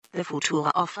The future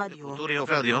of radio. The future of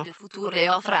radio. The future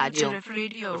of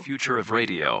radio. The future of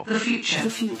radio. The future. The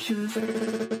future of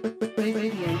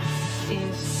radio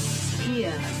is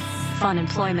here.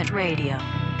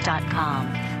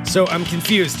 Funemploymentradio.com. So I'm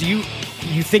confused. Do you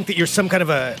think that you're some kind of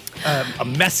a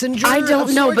messenger? I don't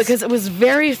of know, sorts? because it was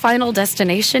very Final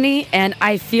Destination-y, and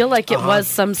I feel like it was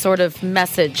some sort of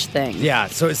message thing. Yeah.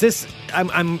 So is this?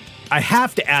 I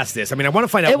have to ask this. I mean, I want to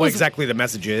find out what exactly the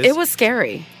message is. It was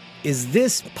scary. Is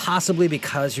this possibly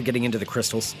because you're getting into the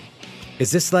crystals?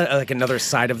 Is this like another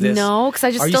side of this? No, because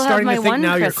I just still have my one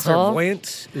now crystal. You're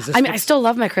clairvoyant? Is this I still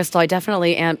love my crystal. I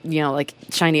definitely am, like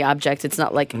shiny objects. It's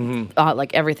not like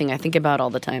like everything I think about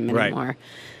all the time anymore.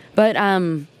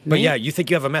 Right. But yeah, you think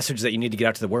you have a message that you need to get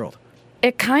out to the world?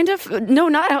 it kind of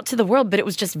not out to the world, but it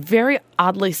was just very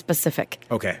oddly specific.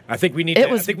 Okay, I think we need to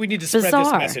spread bizarre.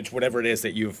 this message, whatever it is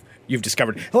that you've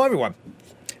discovered. Hello, everyone.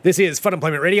 This is Fun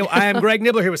Employment Radio. I am Greg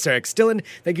Nibbler here with Sarah Stillen.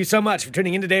 Thank you so much for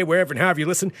tuning in today, wherever and however you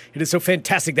listen. It is so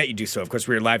fantastic that you do so. Of course,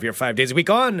 we are live here 5 days a week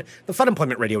on the Fun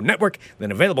Employment Radio Network,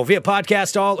 then available via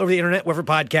podcast all over the internet, wherever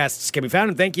podcasts can be found.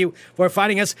 And thank you for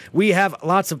finding us. We have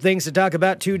lots of things to talk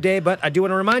about today, but I do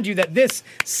want to remind you that this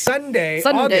Sunday,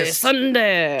 August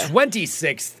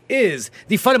 26th, is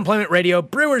the Fun Employment Radio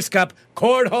Brewers Cup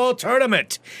Cornhole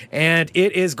Tournament. And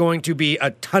it is going to be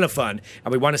a ton of fun.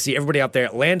 And we want to see everybody out there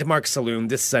at Landmark Saloon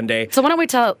this Sunday. So why don't we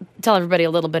tell everybody a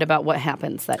little bit about what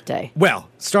happens that day? Well,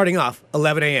 starting off,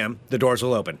 11 a.m., the doors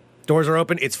will open. Doors are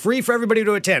open. It's free for everybody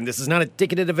to attend. This is not a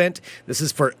ticketed event. This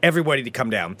is for everybody to come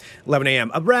down. 11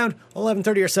 a.m. Around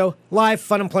 11:30 or so, live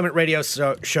Fun Employment Radio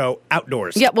show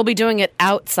outdoors. Yeah, we'll be doing it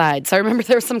outside. So I remember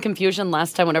there was some confusion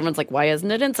last time when everyone's like, why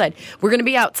isn't it inside? We're going to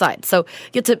be outside. So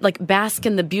you get to bask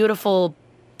in the beautiful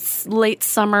late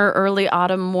summer, early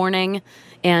autumn morning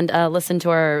and listen to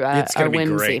our It's going to be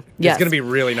whimsy. great. Yes. It's going to be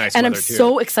really nice and weather, I'm too.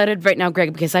 so excited right now,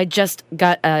 Greg, because I just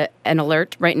got an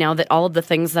alert right now that all of the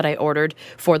things that I ordered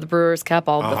for the Brewers Cup,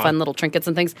 all of the fun little trinkets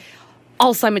and things,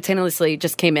 all simultaneously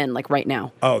just came in right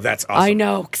now. Oh, that's awesome. I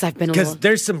know, because I've been Because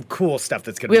there's some cool stuff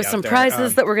that's going to We be have out some there.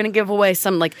 prizes that we're going to give away,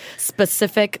 some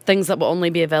specific things that will only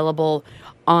be available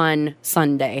on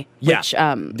Sunday. Yeah. Which,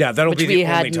 that'll which be the we only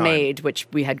had time. made, which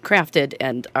we had crafted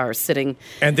and are sitting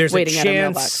And there's a waiting at our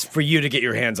chance mailbox. for you to get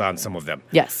your hands on some of them.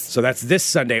 Yes. So that's this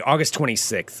Sunday, August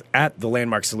 26th, at the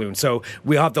Landmark Saloon. So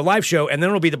we'll have the live show, and then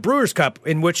it'll be the Brewers Cup,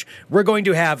 in which we're going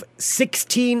to have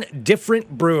 16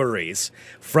 different breweries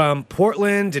from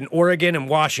Portland and Oregon and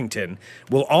Washington.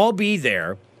 Will all be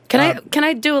there. Can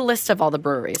I do a list of all the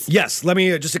breweries? Yes, let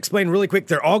me just explain really quick.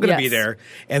 They're all going to be Yes. there,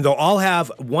 and they'll all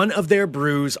have one of their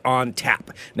brews on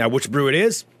tap. Now, which brew it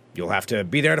is, you'll have to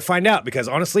be there to find out, because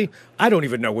honestly, I don't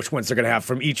even know which ones they're going to have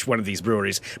from each one of these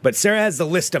breweries. But Sarah has the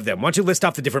list of them. Why don't you list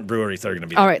off the different breweries that are going to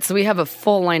be there? All right, so we have a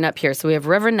full lineup here. So we have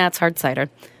Reverend Nat's Hard Cider,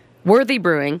 Worthy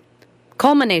Brewing,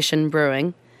 Culmination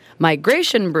Brewing,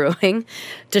 Migration Brewing,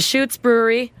 Deschutes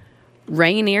Brewery,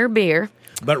 Rainier Beer.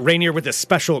 But Rainier with a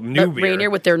special new beer.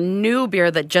 Rainier with their new beer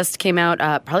that just came out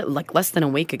probably less than a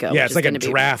week ago. Yeah, which it's is like a gonna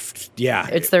be- draft. Yeah.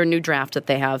 It's their new draft that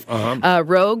they have.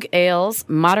 Rogue Ales,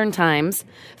 Modern Times,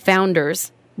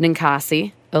 Founders,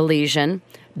 Ninkasi, Elysian,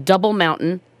 Double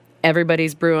Mountain,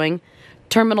 Everybody's Brewing,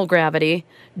 Terminal Gravity,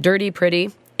 Dirty Pretty,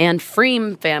 and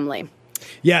Freem Family.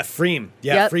 Yeah, Freem.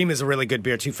 Yeah, Yep. Freem is a really good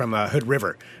beer, too, from Hood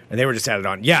River. And they were just added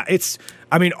on. Yeah,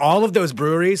 all of those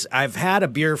breweries, I've had a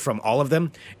beer from all of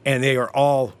them, and they are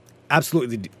all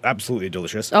absolutely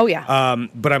delicious. Oh, yeah.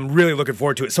 But I'm really looking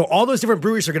forward to it. So all those different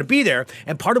breweries are going to be there,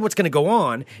 and part of what's going to go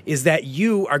on is that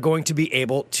you are going to be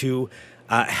able to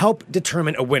help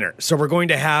determine a winner. So we're going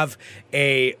to have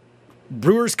a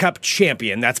Brewers Cup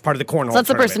champion. That's part of the cornhole. So that's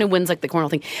the person who tournament. wins the cornhole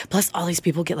thing. Plus, all these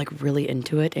people get really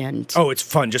into it, and Oh, it's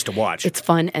fun just to watch. it's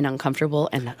fun and uncomfortable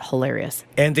and hilarious.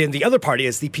 And then the other party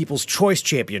is the People's Choice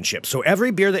Championship. So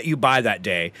every beer that you buy that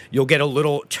day, you'll get a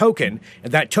little token,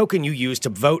 and that token you use to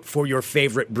vote for your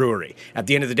favorite brewery. At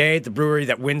the end of the day, the brewery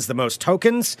that wins the most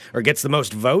tokens or gets the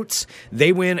most votes,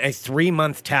 they win a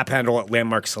 3-month tap handle at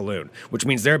Landmark Saloon, which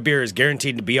means their beer is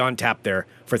guaranteed to be on tap there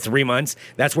for 3 months.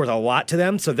 That's worth a lot to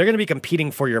them, so they're going to be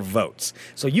competing for your votes.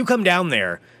 So you come down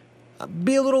there,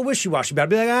 be a little wishy-washy about it.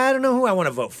 Be like, I don't know who I want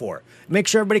to vote for. Make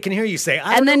sure everybody can hear you say,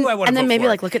 I don't know who I want to vote for. And then maybe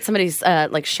look at somebody's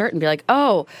shirt and be like,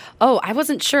 oh, I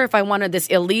wasn't sure if I wanted this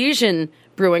Elysian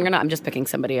Brewing or not. I'm just picking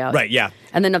somebody out. Right, yeah.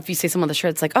 And then if you see someone with a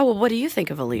shirt, it's like, oh, well, what do you think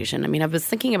of Elysian? I mean, I was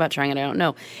thinking about trying it. I don't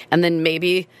know. And then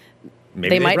maybe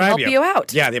they might bribe help you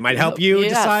out. Yeah, they might help you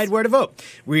Yes. decide where to vote.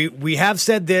 We have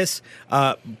said this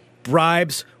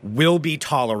bribes will be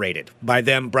tolerated by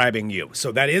them bribing you.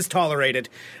 So that is tolerated.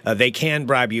 They can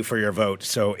bribe you for your vote.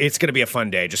 So it's going to be a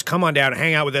fun day. Just come on down and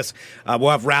hang out with us.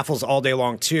 We'll have raffles all day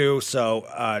long, too.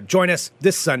 So join us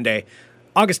this Sunday,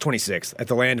 August 26th, at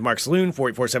the Landmark Saloon,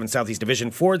 4847 Southeast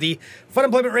Division, for the Fun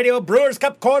Employment Radio Brewers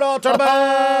Cup Cornhole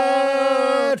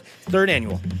Tournament! 3rd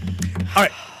annual. All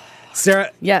right.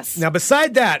 Sarah. Yes. Now,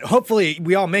 beside that, hopefully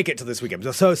we all make it to this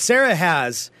weekend. So Sarah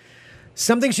has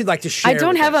something she'd like to share. I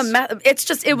don't with have us. It's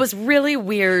just, it was really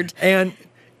weird. And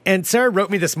Sarah wrote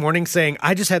me this morning saying,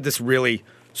 I just had this really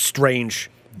strange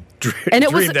dream.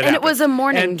 It was a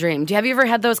morning dream. Have you ever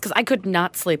had those? Because I could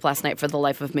not sleep last night for the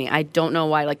life of me. I don't know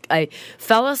why. Like, I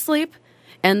fell asleep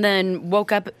and then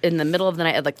woke up in the middle of the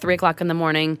night at like 3 o'clock in the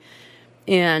morning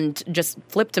and just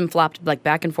flipped and flopped like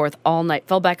back and forth all night.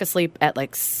 Fell back asleep at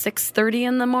like 6:30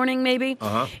 in the morning maybe,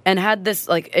 and had this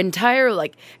like entire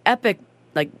like epic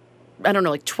like, I don't know,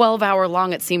 like 12-hour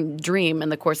long it seemed dream in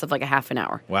the course of like a half an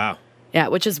hour. Wow. Yeah,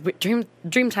 which is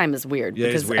dream time is weird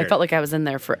because weird. I felt like I was in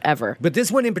there forever. But this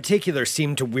one in particular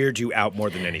seemed to weird you out more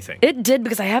than anything. It did,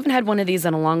 because I haven't had one of these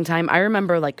in a long time. I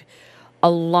remember like a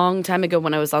long time ago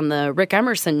when I was on the Rick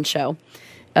Emerson show,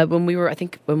 when we were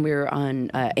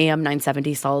on AM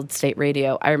 970 Solid State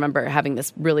Radio. I remember having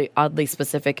this really oddly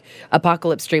specific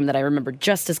apocalypse dream that I remember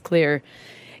just as clear,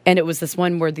 and it was this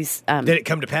one where these. Did it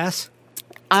come to pass?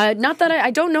 Not that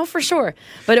I don't know for sure,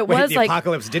 but it was the like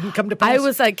apocalypse didn't come to pass. I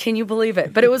was like, can you believe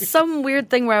it? But it was some weird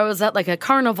thing where I was at like a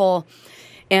carnival,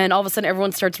 and all of a sudden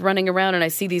everyone starts running around, and I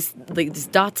see these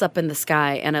dots up in the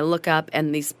sky, and I look up,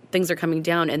 and these things are coming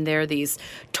down, and they're these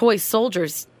toy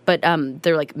soldiers, but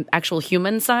they're like actual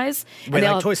human size. Wait,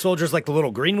 like toy soldiers, like the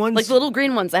little green ones? Like the little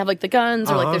green ones. They have like the guns,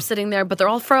 or like they're sitting there, but they're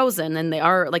all frozen, and they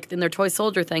are like in their toy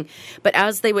soldier thing. But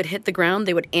as they would hit the ground,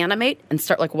 they would animate and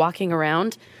start like walking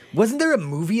around. Wasn't there a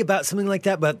movie about something like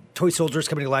that, about toy soldiers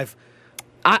coming to life?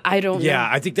 I don't know. Yeah,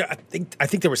 I think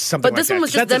there was something like that. But this one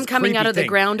was just them coming out of the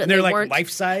ground, and they're they like weren't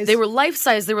life-size? They were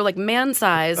life-size. They were like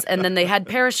man-size, and then they had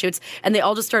parachutes, and they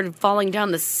all just started falling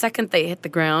down the second they hit the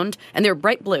ground, and they were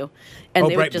bright blue. And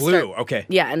they bright would just blue, okay.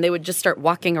 Yeah, and they would just start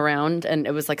walking around, and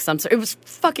it was like it was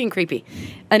fucking creepy.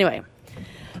 Anyway,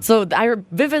 so I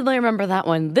vividly remember that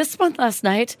one. This one last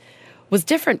night was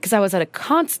different, because I was at a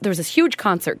concert. There was this huge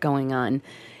concert going on,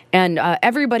 and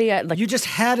everybody at like... You just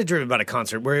had a dream about a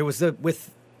concert where it was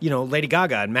with Lady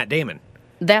Gaga and Matt Damon.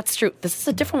 That's true. This is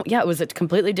a different... Yeah, it was a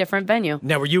completely different venue.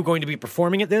 Now, were you going to be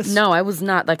performing at this? No, I was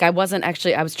not. Like, I wasn't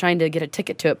actually... I was trying to get a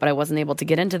ticket to it, but I wasn't able to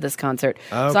get into this concert.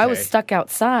 Okay. So I was stuck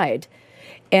outside.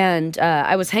 And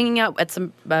I was hanging out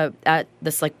at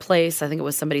this like place. I think it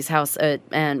was somebody's house,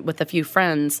 and with a few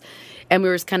friends, and we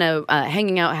were just kind of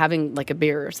hanging out, having like a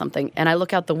beer or something. And I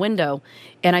look out the window,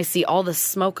 and I see all the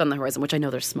smoke on the horizon, which I know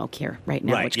there's smoke here right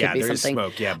now, which could be there is something.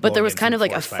 smoke, yeah, but there was blowing kind in of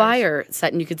like a forest fires. fire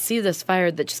set, and you could see this fire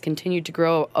that just continued to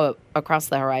grow across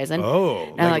the horizon. Oh,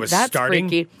 and like it like was that's starting?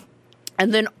 freaky.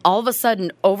 And then all of a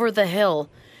sudden, over the hill,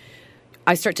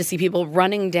 I start to see people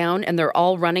running down, and they're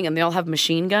all running, and they all have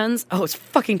machine guns. Oh, it's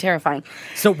fucking terrifying.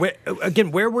 So,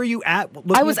 where were you at?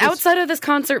 I was outside of this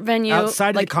concert venue.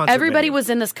 Outside of the concert everybody venue. was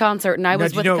in this concert, and I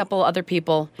was with a couple other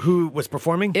people. Who was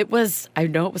performing? I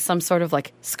know it was some sort of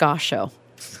like ska show.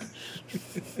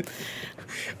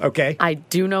 Okay. I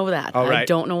do know that. All right. I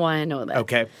don't know why I know that.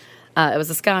 Okay. It was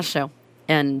a ska show.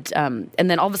 And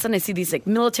then all of a sudden I see these like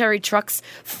military trucks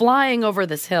flying over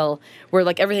this hill where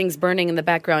like everything's burning in the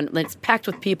background, and it's packed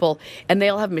with people, and they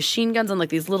all have machine guns and like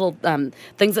these little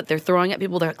things that they're throwing at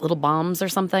people. They're like little bombs or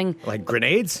something. Like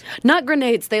grenades? Not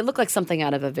grenades. They look like something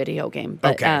out of a video game.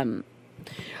 But, okay.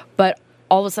 But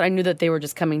all of a sudden I knew that they were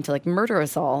just coming to like murder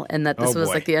us all, and that this was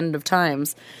like the end of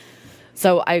times.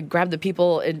 So I grabbed the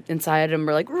people inside, and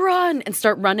we're like, run, and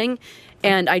start running.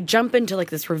 And I jump into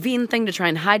like this ravine thing to try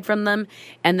and hide from them.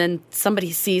 And then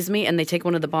somebody sees me, and they take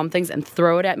one of the bomb things and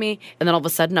throw it at me. And then all of a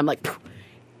sudden I'm like, poof,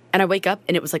 and I wake up,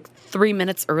 and it was like 3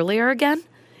 minutes earlier again.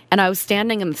 And I was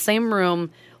standing in the same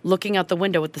room looking out the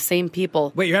window with the same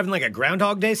people. Wait, you're having like a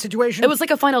Groundhog Day situation? It was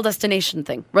like a Final Destination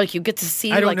thing, where like you get to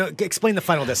see. I don't like, know. Explain the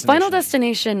Final Destination. Final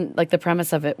Destination, like the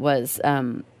premise of it was,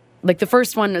 like the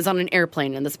first one is on an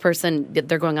airplane, and this person,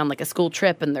 they're going on like a school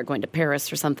trip, and they're going to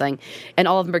Paris or something, and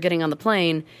all of them are getting on the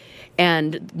plane,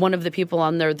 and one of the people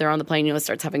on there, they're on the plane,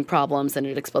 starts having problems, and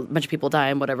it explodes, a bunch of people die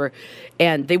and whatever,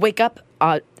 and they wake up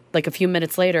like a few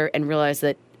minutes later and realize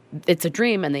that it's a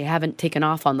dream, and they haven't taken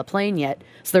off on the plane yet.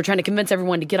 So they're trying to convince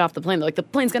everyone to get off the plane. They're like, the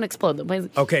plane's going to explode.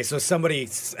 Okay, so somebody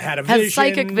had a vision. Has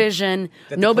psychic vision.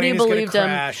 Nobody believed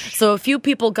him. So a few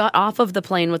people got off of the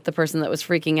plane with the person that was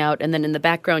freaking out, and then in the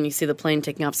background you see the plane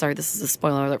taking off. Sorry, this is a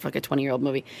spoiler alert for like a 20-year-old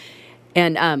movie.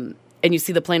 And and you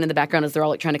see the plane in the background as they're all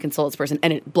like trying to console this person,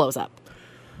 and it blows up.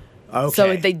 Okay.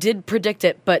 So they did predict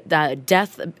it, but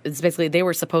death is basically they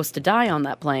were supposed to die on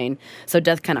that plane. So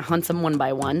death kind of hunts them one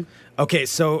by one. Okay,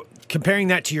 so comparing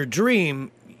that to your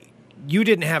dream, you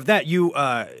didn't have that. You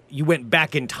went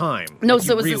back in time. No, Like,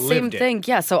 so you it was the same relived it. thing.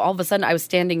 Yeah, so all of a sudden I was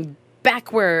standing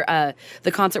back where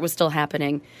the concert was still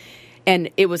happening. And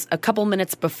it was a couple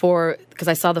minutes before, because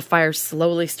I saw the fire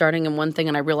slowly starting in one thing,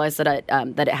 and I realized that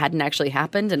it hadn't actually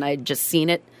happened, and I had just seen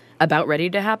it about ready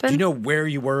to happen. Do you know where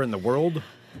you were in the world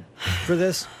for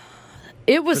this?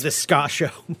 It was For this ska show?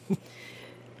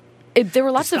 there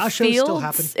were lots of ska shows still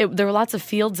fields. happen? There were lots of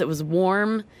fields. It was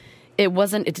warm.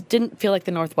 It didn't feel like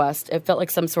the Northwest. It felt like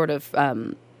some sort of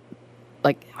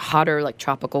like hotter, like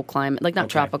tropical climate, like not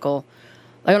tropical,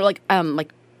 like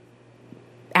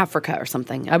Africa or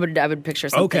something. I would picture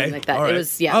something like that. All right. It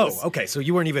was okay. So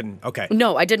you weren't even okay.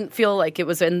 No, I didn't feel like it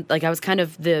was in like I was kind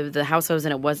of the house I was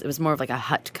in. It was more of like a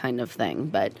hut kind of thing,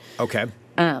 but Okay.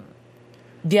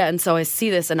 yeah. And so I see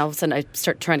this, and all of a sudden I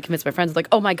start trying to convince my friends. Like,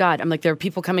 oh my god! I'm like, there are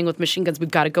people coming with machine guns.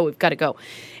 We've got to go. We've got to go.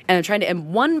 And I'm trying to.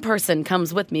 And one person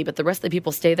comes with me, but the rest of the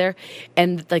people stay there.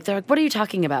 And like they're like, what are you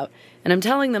talking about? And I'm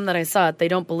telling them that I saw it. They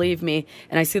don't believe me.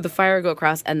 And I see the fire go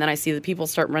across, and then I see the people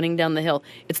start running down the hill.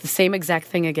 It's the same exact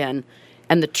thing again.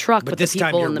 And the truck But with the this time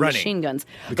people you're and the running, machine guns.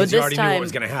 because but you this already time, knew what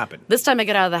was going to happen. This time I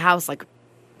get out of the house like,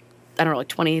 I don't know, like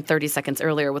 20, 30 seconds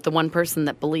earlier with the one person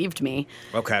that believed me.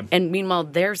 Okay. And meanwhile,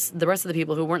 there's the rest of the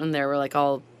people who weren't in there were like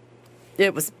all,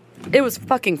 it was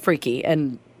fucking freaky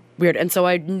and weird. And so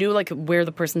I knew like where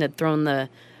the person had thrown the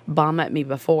bomb at me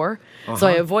before. So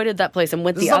I avoided that place and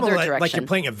went This the is other almost direction. like you're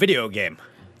playing a video game.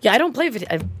 Yeah, I don't play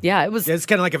video. Yeah, it was. It's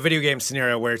kind of like a video game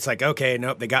scenario where it's like, okay,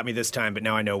 nope, they got me this time, but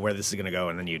now I know where this is going to go,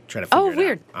 and then you try to figure it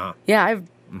weird. out. Yeah, I Yeah,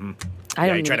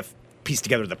 don't you try even- to piece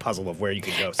together the puzzle of where you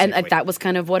could go And safely. that was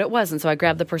kind of what it was. And so I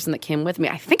grabbed the person that came with me.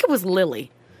 I think it was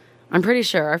Lily. I'm pretty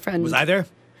sure. Our friend. Was I there?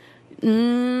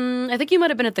 I think you might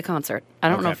have been at the concert. I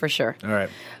don't know Okay. for sure. All right.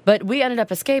 But we ended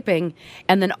up escaping,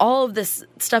 and then all of this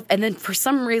stuff. And then for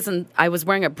some reason, I was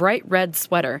wearing a bright red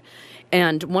sweater.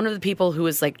 And one of the people who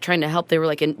was like trying to help, they were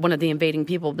like one of the invading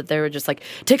people, but they were just like,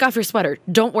 "Take off your sweater.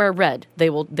 Don't wear red. They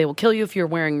will kill you if you're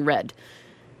wearing red."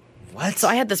 What? So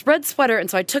I had this red sweater, and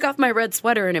so I took off my red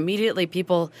sweater, and immediately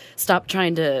people stopped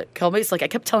trying to kill me. So like I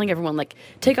kept telling everyone like,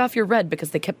 "Take off your red,"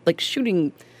 because they kept like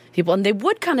shooting people, and they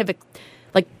would kind of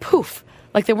like poof,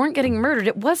 like they weren't getting murdered.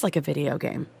 It was like a video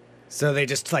game. So they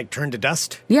just like turned to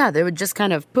dust? Yeah, they would just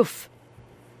kind of poof.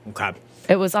 Okay.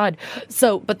 It was odd.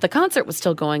 So, but the concert was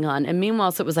still going on. And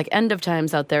meanwhile, so it was like end of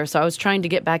times out there. So I was trying to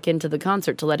get back into the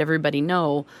concert to let everybody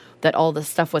know that all this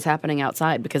stuff was happening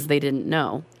outside because they didn't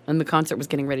know. And the concert was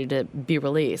getting ready to be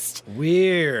released.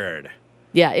 Weird.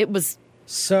 Yeah, it was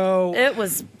So,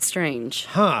 strange.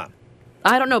 huh.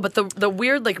 I don't know, but the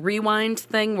weird like rewind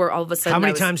thing where all of a sudden How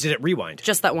many I was- times did it rewind?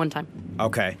 Just that one time.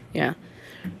 Okay. Yeah.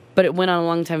 But it went on a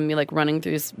long time of me like running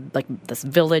through this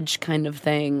village kind of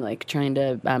thing, like trying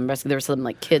to rescue. There were some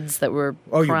like kids that were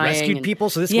Oh, you crying rescued and- people?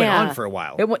 So this went on for a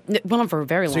while. It went on for a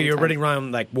very long So time. you're running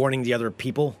around like warning the other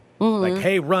people? Like,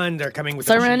 hey, run, they're coming with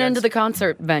So the I ran machine into guns. the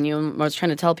concert venue and I was trying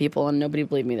to tell people and nobody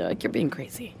believed me. They're like, "You're being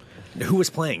crazy." Who was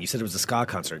playing? You said it was a ska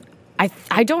concert.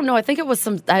 I don't know. I think it was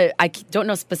some. I don't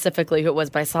know specifically who it was,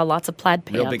 but I saw lots of plaid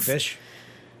pants. Real Big Fish?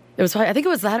 It was. I think it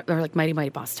was that or like Mighty Mighty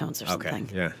Boss Tones or something.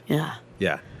 Okay, yeah. Yeah.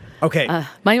 Yeah. Okay.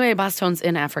 Mighty Mighty Boss Tones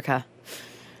in Africa.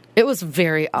 It was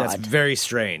very odd. That's very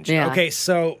strange. Yeah. Okay,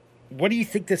 so what do you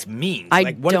think this means? I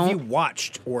like, what have you don't-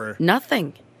 watched or...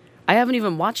 Nothing. I haven't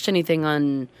even watched anything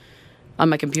on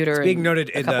my computer It's being in noted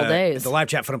a in couple days. the live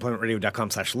chat,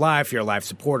 funemploymentradio.com/live. If you're a live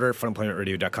supporter,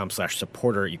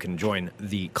 funemploymentradio.com/supporter. You can join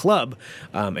the club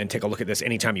and take a look at this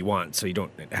anytime you want, so you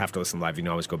don't have to listen live. You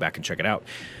can always go back and check it out.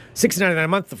 $6.99 a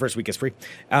month. The first week is free.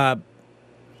 and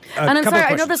I'm couple of sorry, I know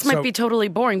questions. this might So- be totally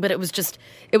boring, but it was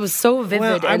so vivid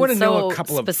Well, I and want to know so a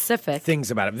couple specific. of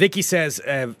things about it. Vicky says,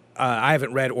 I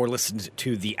haven't read or listened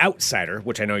to The Outsider,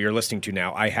 which I know you're listening to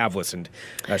now. I have listened.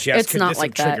 She asked, It's could not this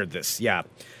like have that. triggered this? Yeah.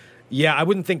 Yeah, I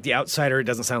wouldn't think The Outsider. It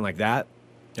doesn't sound like that.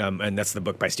 And that's the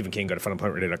book by Stephen King. Go to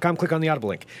funemploymentradio.com. Click on the Audible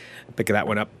link. Pick that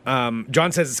one up.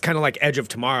 John says it's kind of like Edge of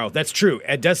Tomorrow. That's true.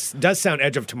 It does sound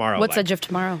Edge of Tomorrow. What's Edge of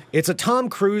Tomorrow? It's a Tom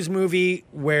Cruise movie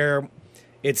where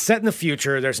it's set in the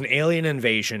future. There's an alien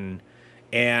invasion,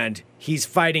 and he's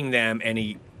fighting them.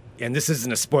 And this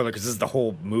isn't a spoiler because this is the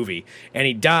whole movie. And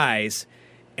he dies,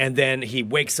 and then he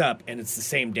wakes up, and it's the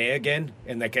same day again,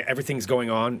 and like everything's going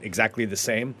on exactly the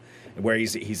same. Where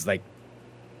he's like,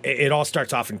 it all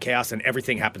starts off in chaos, and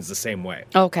everything happens the same way.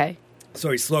 Okay.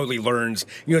 So he slowly learns.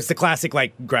 It's the classic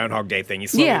like Groundhog Day thing. He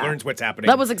slowly learns what's happening.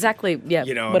 That was exactly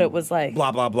what it was like.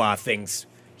 Blah blah blah things.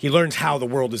 he learns how the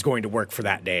world is going to work for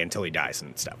that day until he dies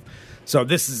and stuff. So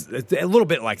this is a little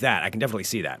bit like that. I can definitely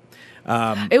see that.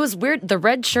 It was weird. The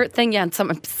red shirt thing, yeah, and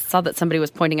I saw that somebody was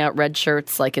pointing out red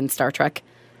shirts like in Star Trek.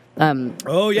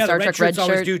 Oh, yeah, Star the red Trek shirts red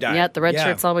always shirt. do die. Yeah, the red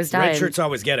shirts always die. Red shirts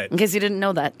always get it. In case you didn't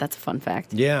know that, that's a fun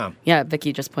fact. Yeah. Yeah,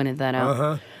 Vicky just pointed that out.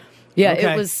 Uh-huh. Yeah,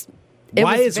 Okay. it was...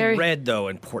 Why was is red, though,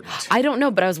 important? I don't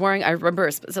know, but I remember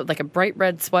like a bright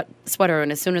red sweater,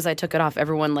 and as soon as I took it off,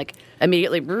 everyone like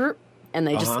immediately, and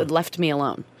they just left me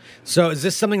alone. So is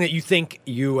this something that you think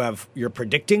you're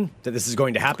predicting that this is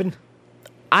going to happen?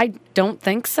 I don't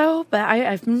think so, but I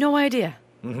have no idea.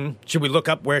 Mm-hmm. Should we look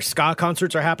up where ska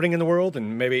concerts are happening in the world,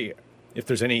 and maybe if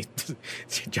there's any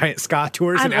giant ska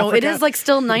tours I in don't know. Africa? It is like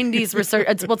still 90s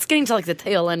resurgence. Well, it's getting to like the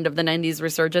tail end of the 90s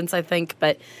resurgence, I think,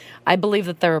 but I believe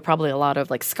that there are probably a lot of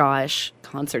like ska-ish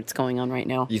concerts going on right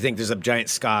now. You think there's a giant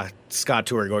ska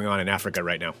tour going on in Africa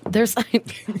right now? There's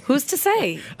who's to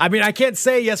say? I mean, I can't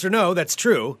say yes or no. That's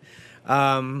true.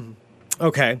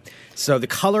 Okay. So the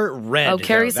color red. Oh,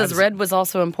 Carrie though, says red was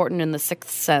also important in The Sixth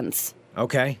Sense.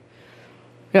 Okay.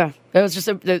 Yeah, it was just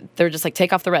they're just like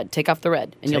take off the red, and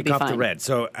you'll be fine. Take off the red.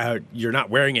 So you're not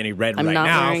wearing any red I'm right not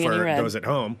now wearing any for red. those at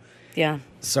home. Yeah.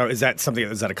 So is that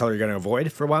a color you're going to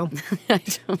avoid for a while? I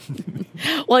don't.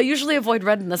 Well, I usually avoid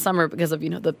red in the summer because of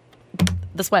the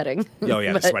sweating. Oh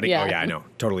yeah, the But, sweating. Oh yeah, I know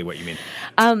totally what you mean.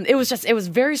 It was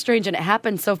very strange, and it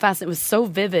happened so fast. It was so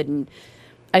vivid, and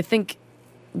I think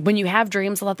when you have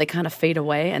dreams a lot, they kind of fade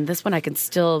away. And this one, I can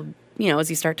still, as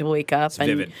you start to wake up, and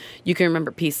vivid. You can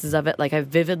remember pieces of it. Like I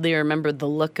vividly remember the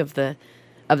look of the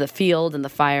field and the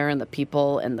fire and the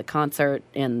people and the concert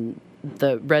and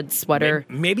the red sweater.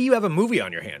 Maybe you have a movie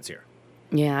on your hands here.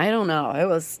 Yeah, I don't know. It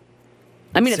was.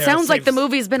 I mean, it Sarah sounds like the saves-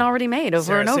 movie's been already made over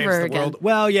Sarah and Saves over the again. World.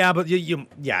 Well, yeah, but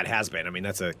it has been. I mean,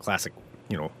 that's a classic,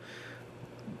 Yeah,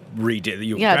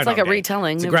 it's like a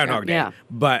retelling. It's a Groundhog Day. Yeah.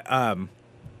 But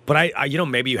I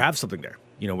maybe you have something there,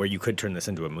 where you could turn this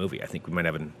into a movie. I think we might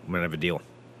have a deal.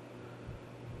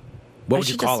 What would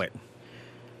you call it?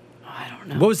 I don't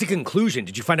know. What was the conclusion?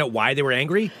 Did you find out why they were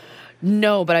angry?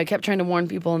 No, but I kept trying to warn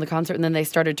people in the concert, and then they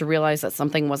started to realize that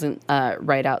something wasn't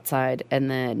right outside, and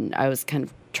then I was kind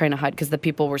of trying to hide because the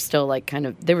people were still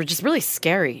they were just really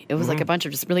scary. It was like a bunch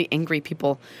of just really angry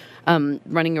people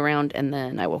running around, and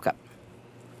then I woke up.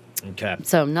 Okay.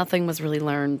 So nothing was really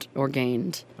learned or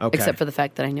gained, Okay. except for the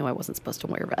fact that I knew I wasn't supposed to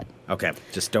wear red. Okay.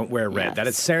 Just don't wear red. Yes. That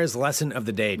is Sarah's lesson of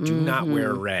the day. Do not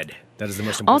wear red. That is the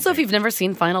most important Also, if thing. you've never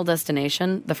seen Final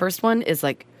Destination, the first one is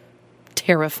like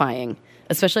terrifying,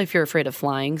 especially if you're afraid of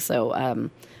flying. So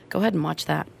go ahead and watch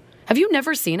that. Have you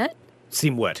never seen it?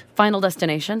 Seen what? Final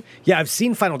Destination? Yeah, I've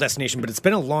seen Final Destination, but it's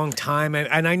been a long time,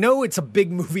 and I know it's a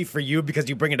big movie for you because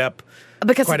you bring it up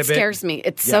Because quite it a bit. scares me.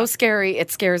 It's Yeah. so scary.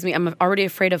 It scares me. I'm already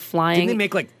afraid of flying. Didn't they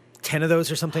make like 10 of those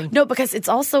or something? No, because it's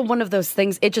also one of those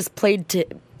things. It just played to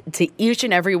each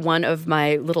and every one of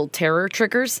my little terror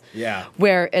triggers. Yeah.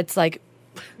 Where it's like,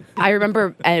 I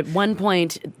remember at one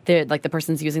point, the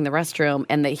person's using the restroom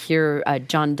and they hear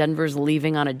John Denver's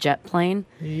leaving on a jet plane.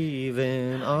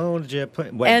 Even on a jet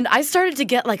plane. Wait. And I started to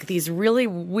get like these really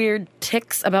weird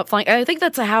tics about flying. I think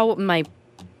that's how my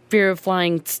fear of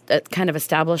flying kind of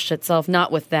established itself.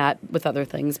 Not with that, with other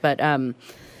things, but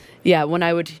yeah, when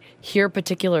I would hear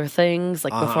particular things,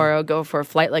 like before I would go for a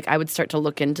flight, like I would start to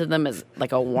look into them as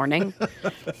like a warning.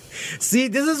 See,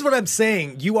 this is what I'm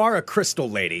saying. You are a crystal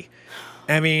lady.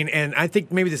 I mean, and I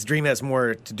think maybe this dream has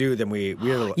more to do than we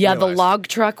realize. Yeah, the log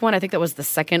truck one. I think that was the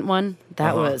second one.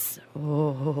 That was.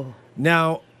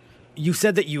 Now, you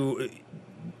said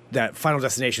that Final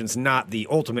Destination's not the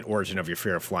ultimate origin of your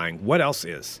fear of flying. What else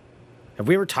is? Have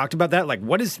we ever talked about that? Like,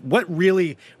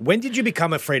 when did you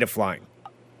become afraid of flying?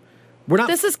 We're not.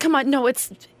 No,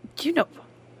 it's,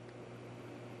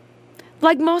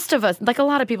 like most of us, like a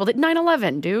lot of people did.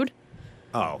 9/11, dude.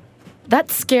 Oh. That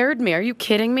scared me. Are you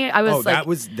kidding me? I was that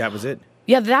was it.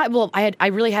 Yeah, I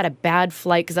really had a bad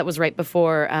flight because that was right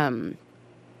before.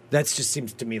 That just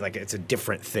seems to me like it's a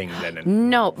different thing than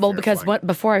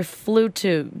before I flew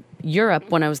to Europe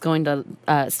when I was going to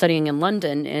studying in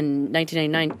London in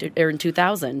 1999 or in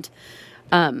 2000.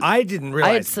 I didn't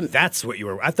realize some- that's what you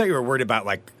were. I thought you were worried about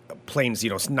like planes,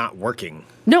 not working.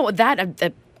 No,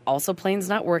 that also planes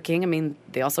not working. I mean,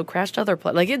 they also crashed other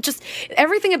planes. Like it just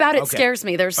everything about it scares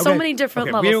me. There's so many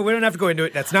different levels. We don't have to go into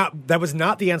it. That was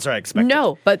not the answer I expected.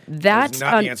 No, but that was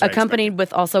not the answer I accompanied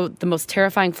with also the most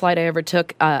terrifying flight I ever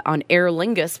took on Aer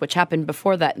Lingus, which happened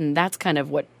before that, and that's kind of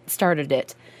what started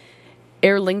it.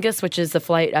 Aer Lingus, which is the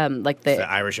flight the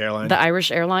Irish airline. The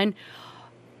Irish airline.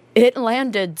 It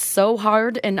landed so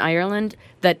hard in Ireland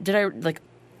that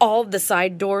all the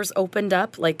side doors opened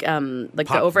up, like the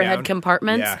Popped overhead down.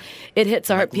 compartments. Yeah. It hits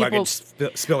our Like people.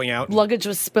 luggage spilling out. Luggage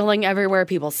was spilling everywhere.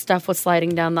 People's stuff was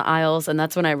sliding down the aisles, and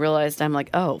that's when I realized I'm like,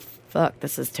 oh fuck,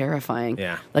 this is terrifying.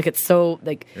 Yeah. Like it's so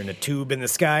like You're in a tube in the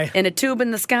sky. in a tube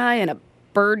in the sky, and a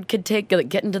bird could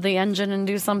get into the engine and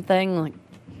do something like.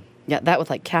 Yeah, that with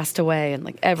like Castaway and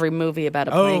like every movie about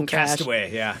a plane crash.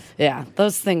 Castaway, yeah. Yeah,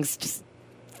 those things just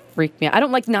freak me out. I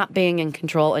don't like not being in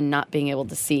control and not being able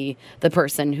to see the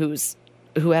person who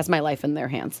has my life in their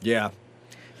hands. Yeah.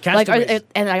 Like, Castaways.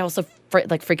 and I also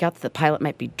freak out that the pilot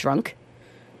might be drunk.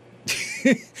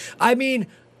 I mean,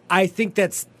 I think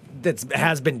that's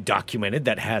has been documented.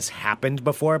 That has happened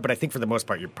before, but I think for the most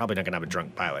part, you're probably not going to have a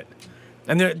drunk pilot.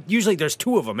 And usually there's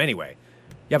two of them anyway.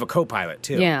 You have a co-pilot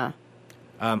too. Yeah,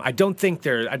 I don't think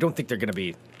they're going to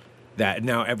be that.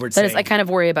 Now, Edward's that saying is. I kind of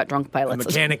worry about drunk a pilots.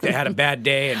 mechanic that had a bad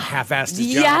day and half-assed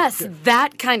his job. Yes,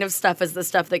 that kind of stuff is the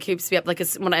stuff that keeps me up. Like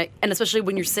and especially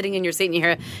when you're sitting in your seat and you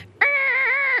hear,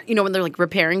 when they're like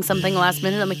repairing something last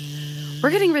minute. I'm like,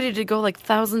 we're getting ready to go like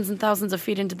thousands and thousands of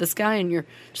feet into the sky, and you're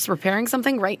just repairing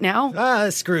something right now. The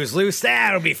screw's loose.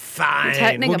 That'll be fine.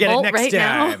 Tightening We'll a get it bolt next right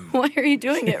time. now. Why are you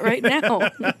doing it right now?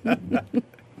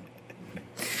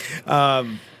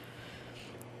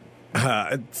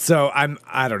 So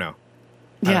I don't know.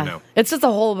 I don't know. It's just a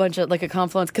whole bunch of like a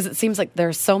confluence because it seems like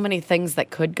there's so many things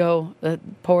that could go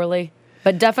poorly.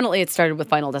 But definitely it started with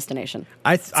Final Destination.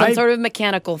 Some sort of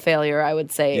mechanical failure, I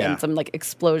would say, Yeah. and some like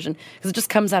explosion because it just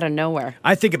comes out of nowhere.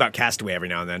 I think about Castaway every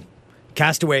now and then.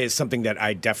 Castaway is something that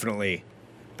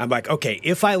I'm like, okay,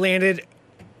 if I landed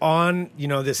on,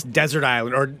 this desert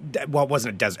island, or, well, it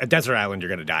wasn't a desert island, you're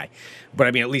going to die. But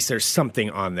I mean, at least there's something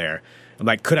on there. I'm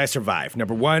like, could I survive?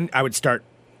 Number one, I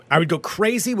would go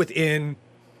crazy within...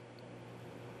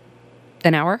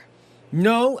 An hour?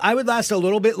 No, I would last a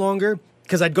little bit longer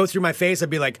because I'd go through my face. I'd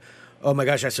be like, oh my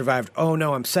gosh, I survived. Oh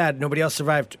no, I'm sad. Nobody else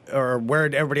survived. Or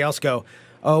where'd everybody else go?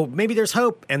 Oh, maybe there's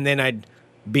hope. And then I'd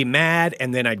be mad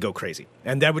and then I'd go crazy.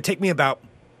 And that would take me about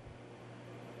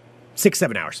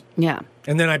 6-7 hours. Yeah.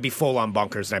 And then I'd be full on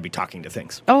bonkers and I'd be talking to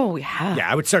things. Oh, yeah.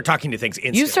 Yeah, I would start talking to things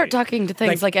instantly. You start talking to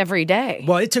things like every day.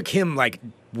 Well, it took him like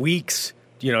weeks,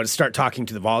 to start talking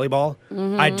to the volleyball.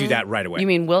 I'd do that right away. You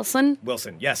mean Wilson?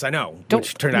 Wilson, yes, I know.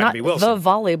 Which turned out to Not be Wilson. the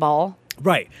volleyball.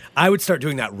 Right. I would start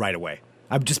doing that right away.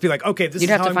 I would just be like, okay, this You'd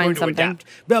is have how to I'm find going to something. adapt.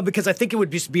 Well, because I think it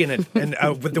would just be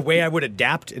with the way I would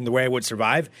adapt and the way I would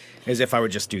survive is if I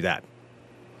would just do that.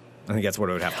 I think that's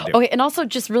what I would have to do. Okay, and also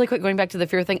just really quick, going back to the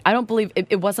fear thing, I don't believe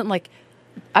it wasn't like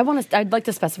I'd like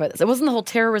to specify this. It wasn't the whole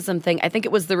terrorism thing. I think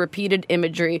it was the repeated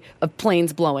imagery of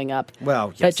planes blowing up. Well,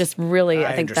 yes. That just really,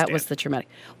 I think that was the traumatic.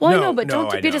 Well, I know, but don't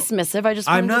be dismissive. I just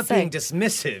wanted I'm not to say. being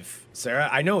dismissive, Sarah.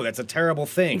 I know that's a terrible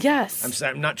thing. Yes.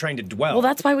 I'm not trying to dwell. Well,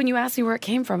 that's why when you asked me where it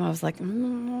came from, I was like,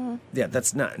 Yeah,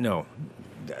 that's not, no.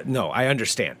 No, I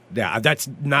understand. Yeah, that's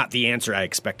not the answer I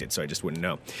expected, so I just wouldn't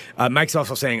know. Mike's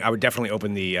also saying I would definitely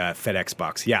open the FedEx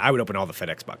box. Yeah, I would open all the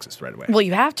FedEx boxes right away. Well,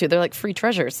 you have to. They're like free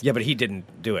treasures. Yeah, but he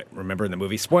didn't do it. Remember in the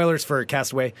movie? Spoilers for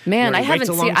Castaway. Man, I He waits haven't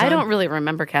a long seen. I time. don't really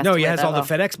remember Castaway. No, he has that all well.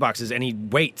 the FedEx boxes, and he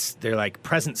waits. They're like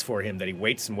presents for him that he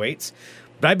waits and waits.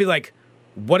 But I'd be like,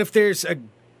 what if there's a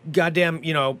goddamn,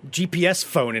 GPS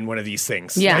phone in one of these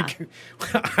things? Yeah. Like,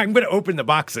 I'm going to open the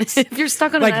boxes. If you're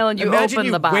stuck on an island, you imagine open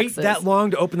you the boxes. wait that long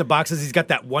to open the boxes. He's got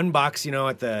that one box,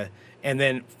 and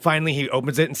then finally he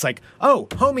opens it and it's like, oh,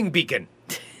 homing beacon.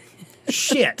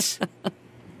 Shit.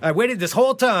 I waited this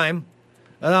whole time.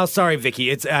 Oh, sorry, Vicky.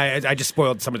 It's I just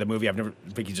spoiled some of the movie.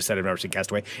 Vicky just said I've never seen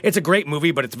Castaway. It's a great movie,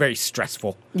 but it's very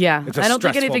stressful. Yeah, It's a I don't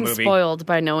think stressful anything's movie. spoiled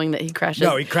by knowing that he crashes.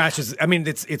 No, he crashes. I mean,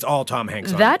 it's all Tom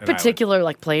Hanks. That on an particular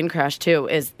like plane crash too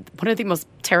is one of the most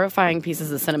terrifying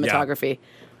pieces of cinematography.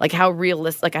 Like how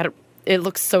realistic. It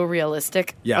looks so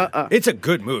realistic. Yeah, it's a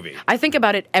good movie. I think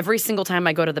about it every single time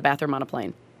I go to the bathroom on a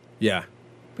plane Yeah,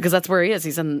 because that's where he is.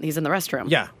 He's in the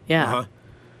restroom. yeah, Yeah. Uh-huh.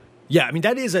 Yeah, I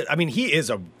mean, he is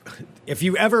a. If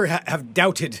you ever have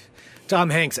doubted Tom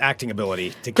Hanks' acting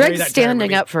ability to carry Greg's that standing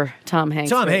movie, up for Tom Hanks.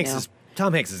 Tom right Hanks now.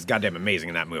 Tom Hanks is goddamn amazing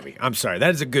in that movie. I'm sorry, that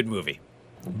is a good movie,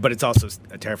 but it's also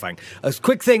terrifying. A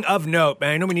quick thing of note, and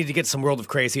I know we need to get some World of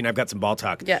Crazy, and I've got some ball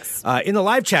talk. Yes. In the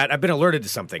live chat, I've been alerted to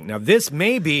something. Now, this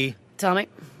may be Tell me.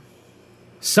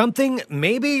 something.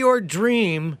 Maybe your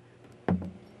dream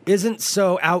isn't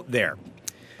so out there.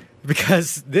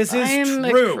 Because this is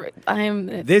true.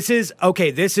 This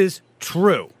is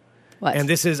true. What? And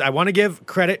this is, I want to give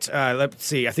credit. Let's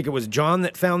see, I think it was John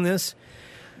that found this.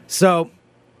 So,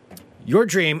 your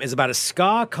dream is about a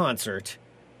ska concert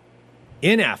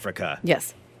in Africa.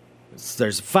 Yes.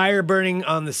 There's fire burning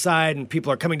on the side, and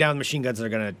people are coming down with machine guns and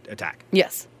are going to attack.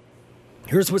 Yes.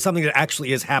 Here's something that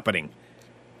actually is happening.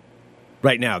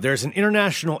 right now. There's an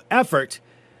international effort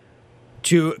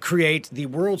to create the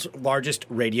world's largest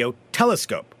radio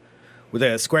telescope. With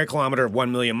a square kilometer of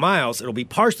 1 million miles, it'll be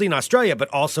partially in Australia, but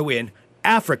also in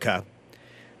Africa.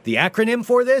 The acronym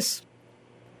for this?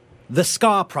 The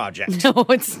S.K.A. Project. No,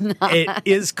 it's not. It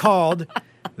is called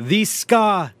the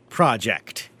S.K.A.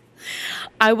 Project.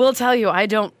 I will tell you, I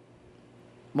don't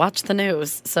watch the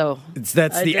news, so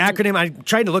That's the acronym. I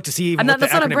tried to look to see even what the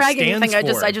that's not a acronym bragging stands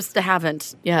thing. for. I just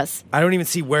haven't. Yes. I don't even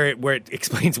see where it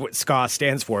explains what S.K.A.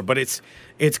 stands for, but it's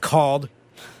called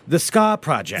the S.K.A.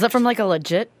 Project. Is that from like a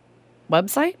legit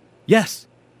website? Yes.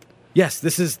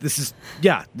 This is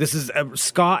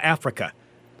S.K.A. Africa.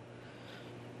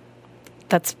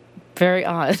 That's very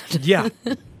odd. Yeah.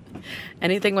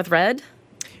 Anything with red?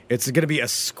 It's going to be a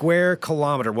square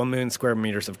kilometer, 1 million square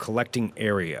meters of collecting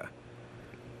area.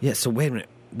 Yeah, so wait a minute.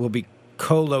 We'll be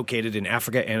co-located in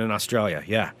Africa and in Australia.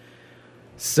 Yeah.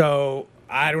 So,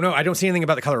 I don't know. I don't see anything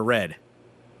about the color red.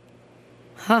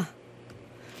 Huh.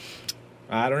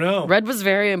 I don't know. Red was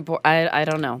very important. I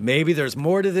don't know. Maybe there's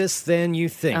more to this than you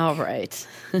think. All right.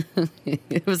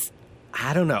 It was...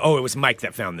 I don't know. Oh, it was Mike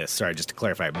that found this. Sorry, just to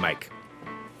clarify, Mike.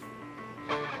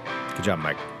 Good job,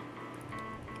 Mike.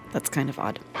 That's kind of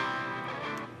odd.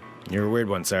 You're a weird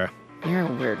one, Sarah. You're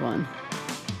a weird one.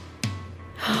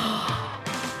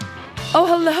 Oh,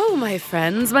 hello, my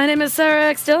friends. My name is Sarah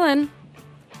X. Dillon.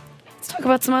 Let's talk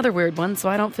about some other weird ones so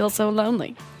I don't feel so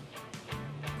lonely.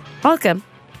 Welcome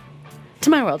to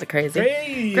my world of crazy.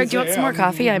 Greg, do you want some more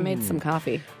coffee? I made some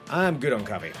coffee. I'm good on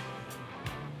coffee.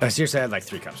 Seriously, I had like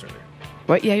 3 cups earlier.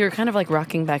 What? Yeah, you're kind of like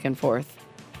rocking back and forth.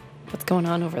 What's going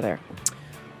on over there?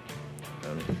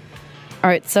 All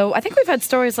right, so I think we've had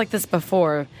stories like this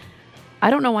before. I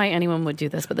don't know why anyone would do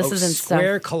this, but this is in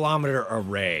Square Kilometer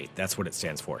Array. That's what it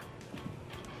stands for.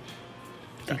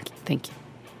 Thank you.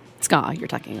 S.K.A. you're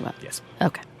talking about. Yes.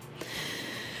 Okay.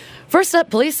 First up,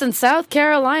 police in South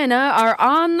Carolina are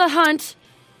on the hunt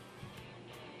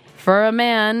for a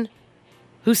man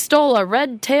who stole a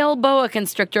red-tail boa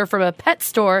constrictor from a pet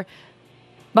store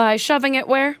by shoving it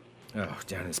where? Oh,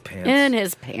 down his pants. In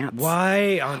his pants.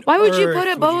 Why on Why would you earth put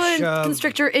a would boa you shove-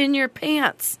 constrictor in your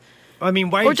pants? I mean,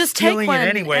 why Or are you just take stealing one it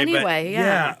anyway? anyway, But,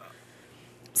 yeah.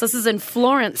 So this is in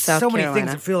Florence, South so Carolina. many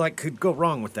things I feel like could go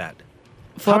wrong with that.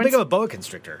 Florence? How big of a boa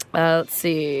constrictor? Let's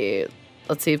see.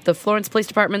 The Florence Police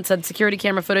Department said security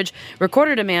camera footage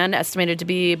recorded a man estimated to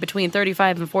be between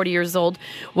 35 and 40 years old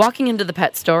walking into the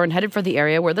pet store and headed for the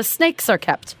area where the snakes are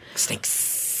kept.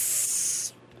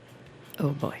 Snakes. Oh,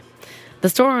 boy. The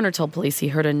store owner told police he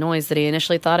heard a noise that he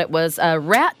initially thought it was a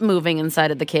rat moving inside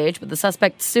of the cage, but the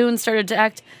suspect soon started to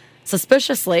act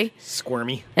suspiciously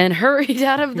Squirmy. and hurried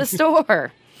out of the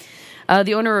store.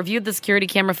 The owner reviewed the security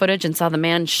camera footage and saw the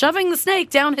man shoving the snake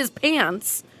down his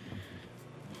pants.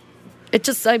 They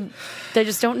just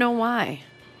don't know why.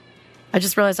 I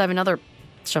just realized I have another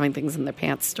shoving things in their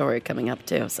pants story coming up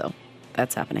too, so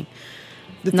that's happening.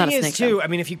 The Not thing a is, snake, too, though. I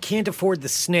mean, if you can't afford the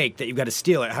snake that you've got to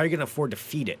steal it, how are you going to afford to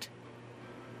feed it?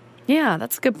 Yeah,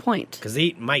 that's a good point. Because they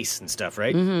eat mice and stuff,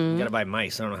 right? Mm-hmm. You got to buy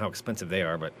mice. I don't know how expensive they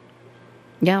are, but...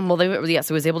 Yeah, well, so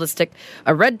he was able to stick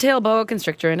a red-tailed boa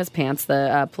constrictor in his pants.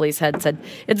 The police had said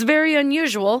it's very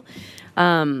unusual.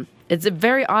 It's a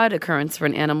very odd occurrence for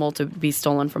an animal to be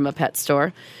stolen from a pet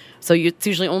store. So it's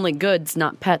usually only goods,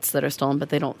 not pets, that are stolen, but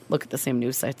they don't look at the same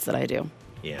news sites that I do.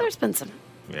 Yeah. There's been some.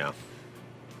 Yeah.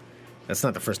 That's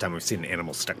not the first time we've seen an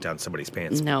animal stuck down somebody's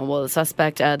pants. No, well, the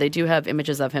suspect, they do have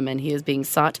images of him, and he is being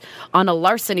sought on a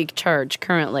larceny charge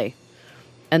currently.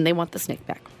 And they want the snake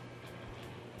back.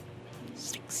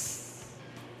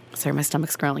 Sorry, my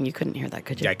stomach's growling. You couldn't hear that,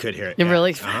 could you? Yeah, I could hear it. You yeah.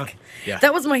 really? Uh-huh. Yeah.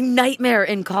 That was my nightmare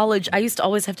in college. I used to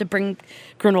always have to bring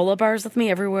granola bars with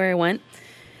me everywhere I went.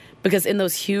 Because in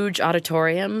those huge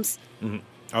auditoriums... Mm-hmm.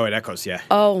 Oh, it echoes, yeah.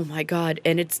 Oh, my God.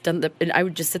 And it's done... And I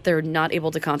would just sit there not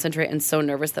able to concentrate and so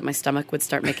nervous that my stomach would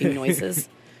start making noises.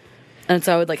 And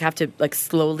so I would have to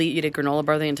slowly eat a granola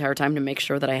bar the entire time to make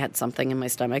sure that I had something in my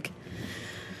stomach.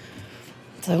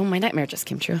 So my nightmare just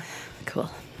came true.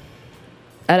 Cool.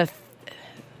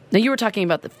 Now, you were talking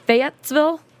about the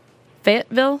Fayetteville?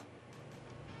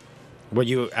 Well,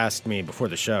 you asked me before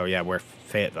the show, yeah, where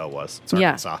Fayetteville was. It's Yeah.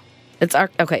 Arkansas. It's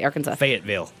Arkansas.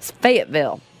 Fayetteville. It's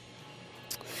Fayetteville.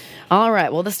 All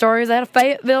right. Well, the story is out of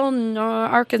Fayetteville,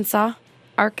 Arkansas.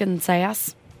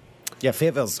 Yeah,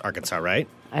 Fayetteville's Arkansas, right?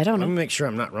 I don't know. Let me make sure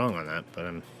I'm not wrong on that, but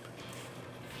I'm...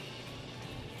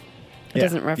 It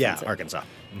doesn't reference Yeah, it. Arkansas.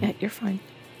 Yeah, you're fine.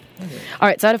 All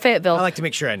right, so out of Fayetteville. I like to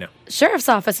make sure I know. Sheriff's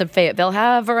Office of Fayetteville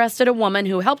have arrested a woman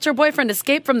who helped her boyfriend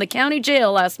escape from the county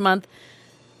jail last month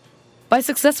by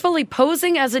successfully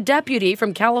posing as a deputy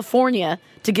from California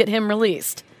to get him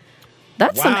released.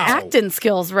 That's some Wow. acting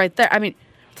skills right there. I mean,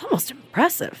 it's almost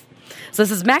impressive. So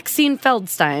this is Maxine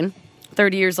Feldstein,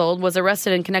 30 years old, was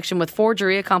arrested in connection with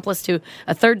forgery, accomplice to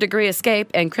a third-degree escape,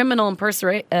 and criminal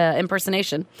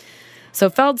impersonation. So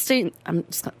Feldstein's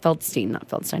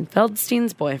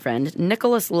boyfriend,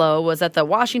 Nicholas Lowe, was at the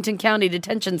Washington County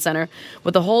Detention Center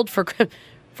with a hold for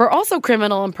also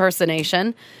criminal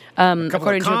impersonation. A couple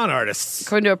of con artists.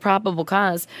 According to a probable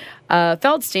cause.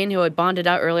 Feldstein, who had bonded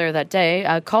out earlier that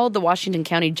day, called the Washington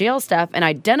County jail staff and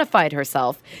identified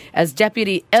herself as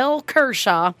Deputy L.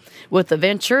 Kershaw with the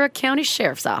Ventura County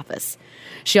Sheriff's Office.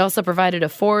 She also provided a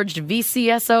forged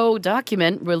VCSO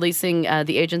document releasing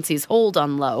the agency's hold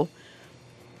on Lowe.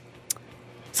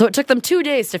 So it took them 2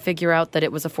 days to figure out that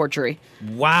it was a forgery.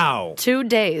 Wow. 2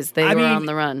 days they were on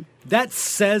the run. That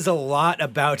says a lot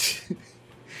about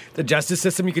the justice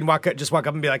system. You can just walk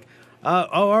up and be like,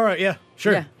 all right, yeah,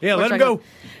 sure. Yeah, let him go.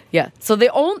 Yeah. So they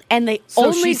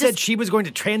she said she was going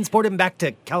to transport him back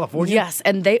to California? Yes,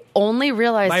 and they only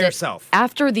realized by it herself.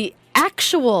 After the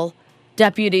actual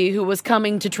deputy who was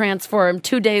coming to transfer him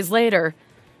 2 days later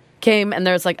came, and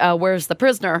there's like, where's the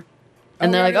prisoner?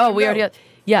 And they're like, we already...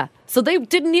 Yeah. So they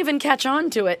didn't even catch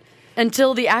on to it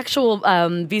until the actual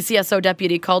VCSO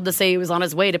deputy called to say he was on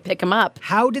his way to pick him up.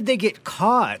 How did they get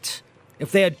caught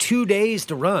if they had 2 days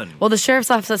to run? Well, the sheriff's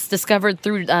office discovered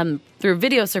through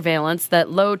video surveillance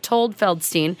that Lowe told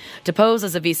Feldstein to pose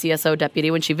as a VCSO deputy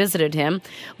when she visited him.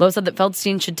 Lowe said that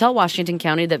Feldstein should tell Washington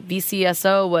County that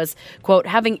VCSO was, quote,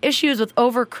 having issues with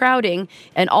overcrowding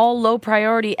and all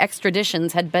low-priority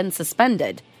extraditions had been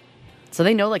suspended. So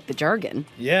they know, like, the jargon.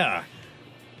 Yeah.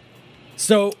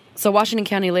 So Washington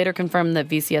County later confirmed that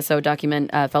VCSO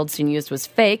document Feldstein used was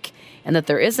fake and that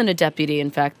there isn't a deputy, in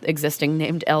fact, existing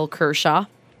named L. Kershaw.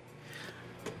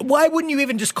 Why wouldn't you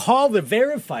even just call to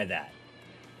verify that?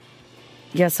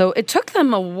 Yeah, so it took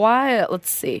them a while.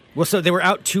 Let's see. Well, so they were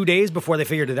out 2 days before they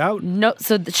figured it out? No,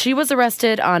 so she was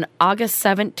arrested on August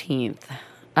 17th.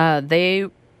 They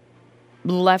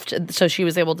left, so she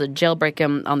was able to jailbreak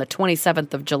him on the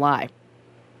 27th of July.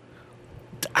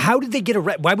 How did they get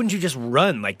arrested? Why wouldn't you just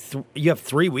run? Like, you have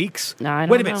 3 weeks? No, I don't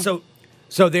Wait a know. minute.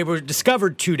 So they were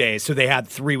discovered 2 days, so they had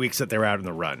 3 weeks that they were out on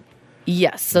the run.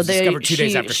 Yes. So discovered 2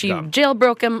 days after she she got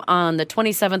jailbroke him on the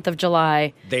 27th of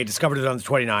July. They discovered it on the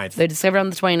 29th. They discovered it on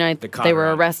the 29th. They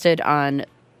were arrested on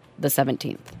the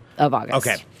 17th of August.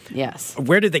 Okay. Yes.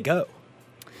 Where did they go?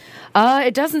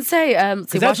 It doesn't say.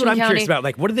 Because that's what I'm curious about.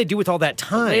 Like, what did they do with all that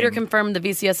time? Later confirmed the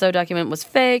VCSO document was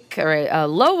fake. All right.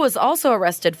 Lowe was also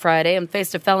arrested Friday and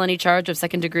faced a felony charge of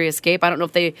second-degree escape. I don't know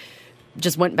if they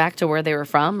just went back to where they were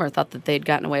from or thought that they'd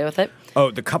gotten away with it.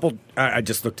 Oh, the couple, I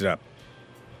just looked it up.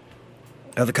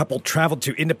 The couple traveled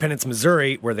to Independence,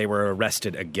 Missouri, where they were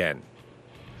arrested again.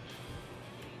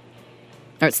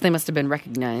 All right, so they must have been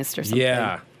recognized or something.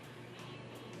 Yeah.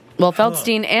 Well,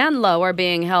 Feldstein and Lowe are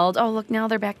being held. Oh, look, now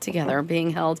they're back together,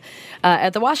 being held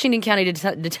at the Washington County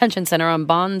Detention Center on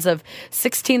bonds of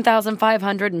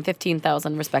 $16,500 and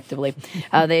 $15,000, respectively.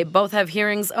 They both have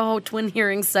hearings, twin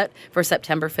hearings set for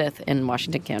September 5th in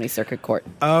Washington County Circuit Court.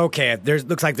 Okay,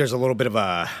 looks like there's a little bit of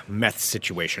a meth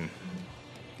situation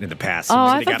in the past.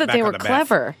 I thought that they were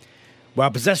clever. Well,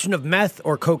 possession of meth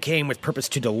or cocaine with purpose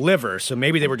to deliver, so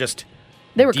maybe they were just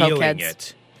dealing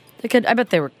cokeheads. it. I bet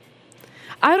they were.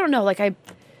 I don't know. Like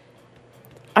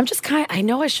I'm just I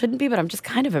know I shouldn't be, but I'm just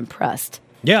kind of impressed.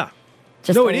 Yeah.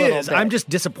 Just no, a it little is. bit. I'm just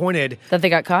disappointed That they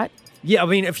got caught? Yeah, I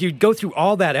mean, if you go through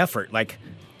all that effort, like,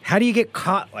 how do you get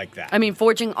caught like that? I mean,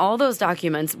 forging all those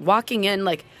documents, walking in,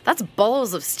 like, that's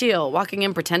balls of steel, walking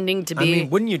in pretending to be... I mean,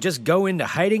 wouldn't you just go into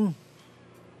hiding?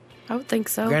 I would think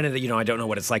so. Granted, I don't know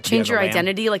what it's like to Change be on your the lam.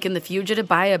 identity, like in The Fugitive,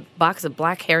 buy a box of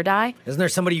black hair dye. Isn't there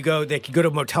somebody they could go to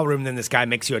a motel room and then this guy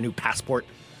makes you a new passport?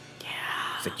 Yeah.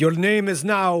 It's like, your name is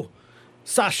now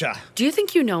Sasha. Do you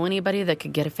think you know anybody that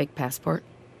could get a fake passport?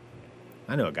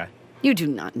 I know a guy. You do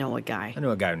not know a guy. I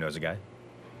know a guy who knows a guy.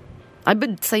 I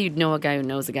would say you'd know a guy who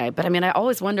knows a guy, but I mean, I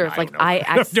always wonder if, I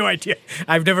have no idea.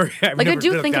 I've never I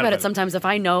do think about it sometimes. If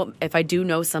I do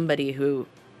know somebody who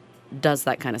does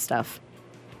that kind of stuff,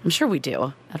 I'm sure we do.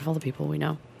 Out of all the people we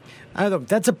know, I don't know.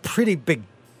 That's a pretty big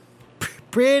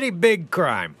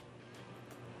crime.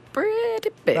 Pretty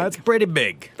big. That's pretty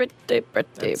big. Pretty big.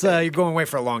 You're going away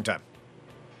for a long time.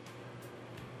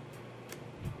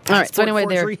 All right. So anyway,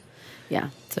 forgery?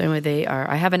 they are.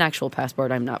 I have an actual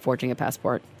passport. I'm not forging a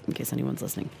passport, in case anyone's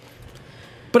listening.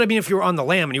 But I mean, if you were on the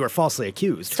lam and you were falsely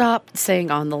accused. Stop saying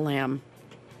on the lam.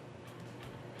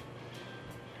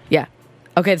 Yeah.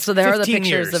 Okay, so there are the 15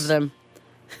 pictures years. of them.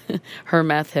 Her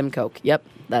meth, him coke. Yep,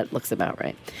 that looks about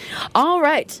right. All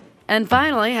right. And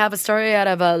finally, have a story out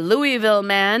of a Louisville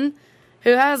man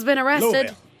who has been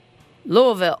arrested.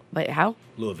 Louisville. Wait, how?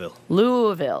 Louisville.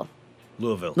 Louisville.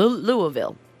 Louisville.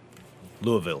 Louisville.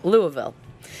 Louisville. Louisville.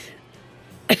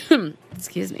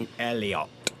 Excuse me. Elliot.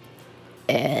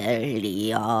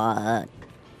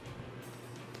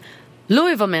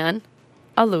 Louisville man,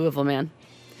 a Louisville man,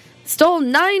 stole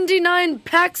 99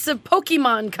 packs of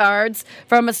Pokemon cards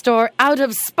from a store out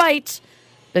of spite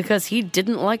because he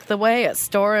didn't like the way a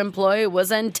store employee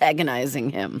was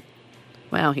antagonizing him.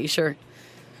 Wow, he sure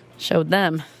showed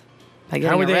them by getting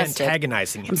How were they arrested.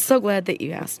 antagonizing him? I'm so glad that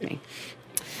you asked me.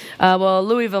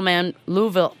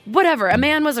 Louisville, whatever. A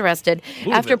man was arrested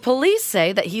after police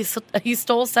say that he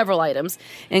stole several items,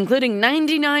 including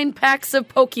 99 packs of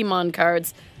Pokemon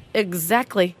cards.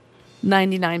 Exactly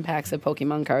 99 packs of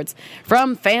Pokemon cards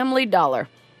from Family Dollar,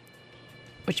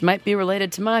 which might be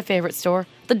related to my favorite store,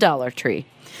 the Dollar Tree.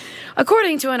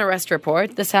 According to an arrest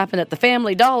report, this happened at the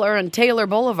Family Dollar on Taylor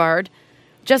Boulevard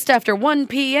just after 1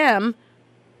 p.m.,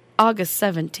 August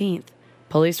 17th.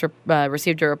 Police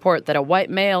received a report that a white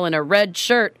male in a red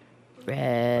shirt,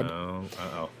 had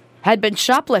been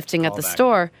shoplifting at the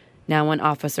store. Now, when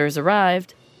officers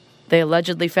arrived, they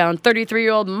allegedly found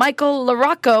 33-year-old Michael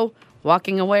LaRocco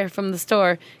walking away from the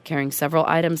store, carrying several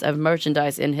items of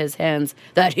merchandise in his hands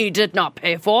that he did not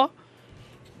pay for.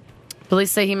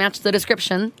 Police say he matched the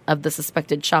description of the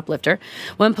suspected shoplifter.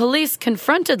 When police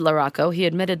confronted LaRocco, he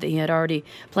admitted that he had already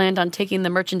planned on taking the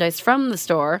merchandise from the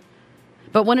store.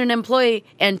 But when an employee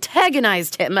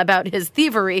antagonized him about his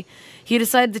thievery, he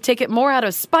decided to take it more out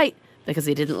of spite because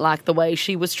he didn't like the way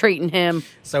she was treating him.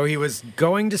 So he was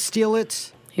going to steal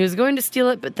it? He was going to steal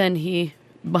it, but then he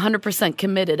 100%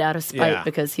 committed out of spite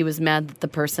because he was mad that the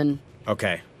person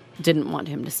didn't want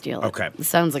him to steal it. Okay. It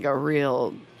sounds like a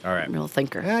real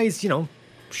thinker. Yeah, he's,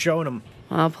 showing him.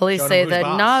 Well, police say that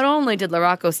not only did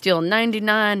LaRocco steal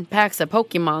 99 packs of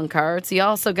Pokemon cards, he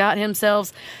also got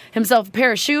himself a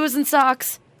pair of shoes and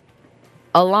socks,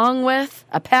 along with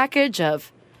a package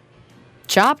of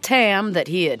chopped ham that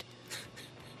he had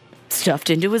stuffed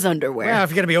into his underwear. Well,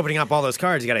 if you're going to be opening up all those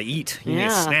cards, you got to eat. You need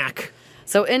a snack.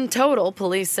 So in total,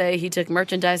 police say he took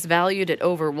merchandise valued at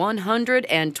over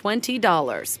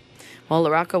 $120. While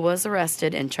LaRocco was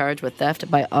arrested and charged with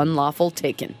theft by unlawful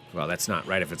taking. Well, that's not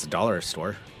right if it's a dollar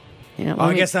store. Yeah,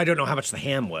 I guess I don't know how much the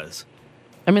ham was.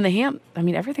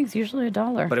 Everything's usually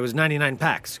 $1. But it was 99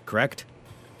 packs, correct?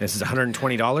 This is $120?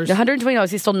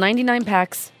 $120. He stole 99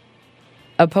 packs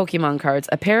of Pokemon cards,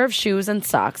 a pair of shoes and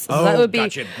socks. So that would be,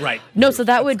 gotcha. Right. No, so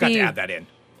that would be... to add that in.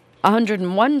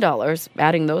 $101,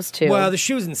 adding those two. Well, the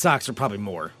shoes and socks are probably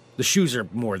more. The shoes are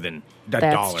more than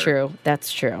 $1.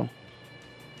 That's true.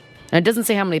 And it doesn't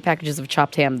say how many packages of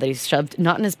chopped ham that he shoved,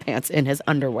 not in his pants, in his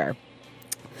underwear.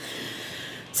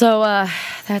 So,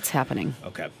 that's happening.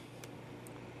 Okay.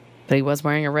 But he was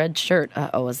wearing a red shirt.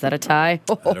 Is that a tie?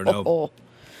 I don't know. All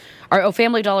right,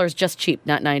 Family Dollar is just cheap,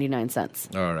 not 99 cents.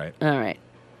 All right.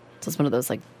 So it's one of those,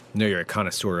 No, you're a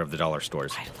connoisseur of the dollar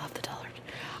stores. I love the dollar.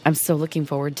 I'm so looking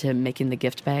forward to making the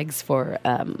gift bags for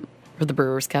the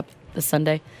Brewers Cup this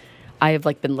Sunday. I have,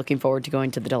 been looking forward to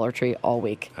going to the Dollar Tree all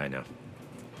week. I know.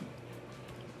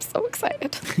 So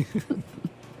excited.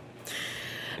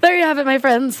 There you have it, my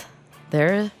friends.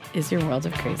 There is your world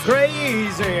of crazy.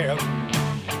 Crazy!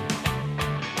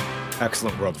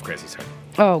 Excellent world of crazy, sir.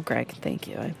 Oh, Greg, thank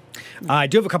you. I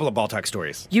do have a couple of ball talk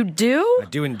stories. You do? I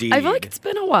do indeed. I feel like it's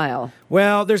been a while.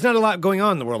 Well, there's not a lot going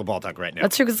on in the world of ball talk right now.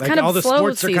 That's true, because it's kind of all the slow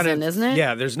sports season, are kind of, isn't it?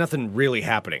 Yeah, there's nothing really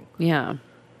happening. Yeah.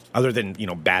 Other than,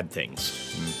 bad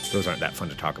things. Those aren't that fun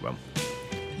to talk about.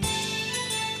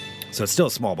 So it's still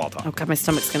a small ball talk. Oh, God, my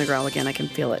stomach's going to growl again. I can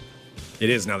feel it. It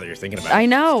is now that you're thinking about it. I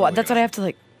know. Totally That's what I have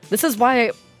to, This is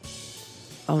why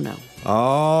Oh, no.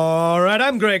 All right,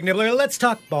 I'm Greg Nibbler. Let's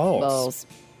talk balls.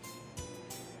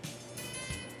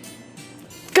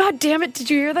 God damn it, did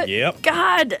you hear that? Yep.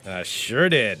 God. I sure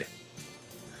did.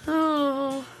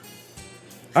 Oh.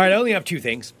 All right, I only have two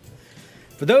things.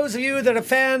 For those of you that are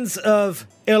fans of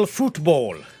el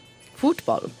fútbol.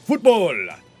 Football.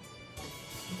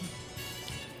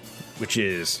 Which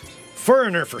is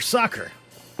foreigner for soccer.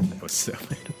 That was so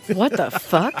What the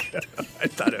fuck? I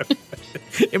thought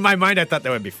in my mind, I thought that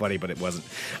would be funny, but it wasn't.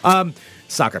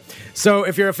 Soccer. So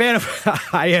if you're a fan of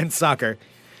high-end soccer,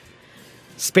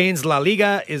 Spain's La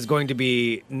Liga is going to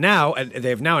be now,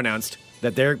 they've now announced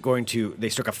that they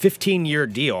struck a 15-year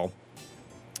deal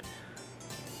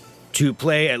to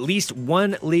play at least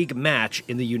one league match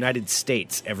in the United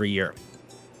States every year.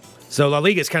 So La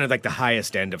Liga is kind of like the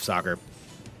highest end of soccer.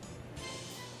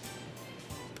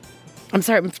 I'm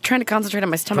sorry, I'm trying to concentrate on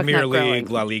my stomach Premier not growing. League,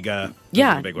 La Liga.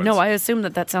 Yeah, the big ones. no, I assume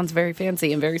that sounds very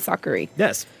fancy and very soccery.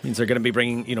 Yes, means they're going to be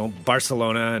bringing,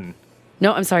 Barcelona and...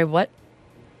 No, I'm sorry, what?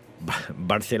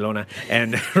 Barcelona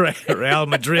and Real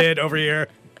Madrid over here.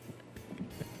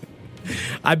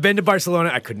 I've been to Barcelona.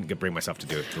 I couldn't bring myself to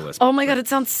do it to the list. Oh my God, it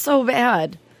sounds so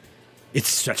bad. It's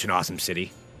such an awesome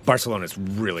city. Barcelona's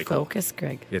really cool. Focus,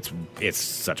 Greg. It's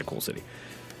such a cool city.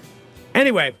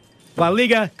 Anyway, La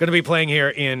Liga going to be playing here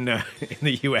in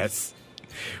the U.S.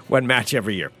 One match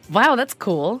every year. Wow, that's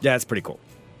cool. Yeah, it's pretty cool.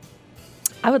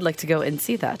 I would like to go and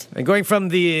see that. And going from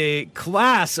the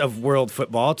class of world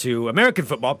football to American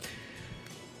football,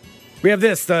 we have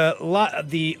this.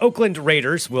 The Oakland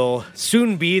Raiders will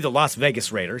soon be the Las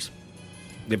Vegas Raiders.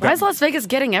 Why is Las Vegas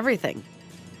getting everything?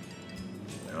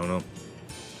 I don't know.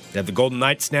 They have the Golden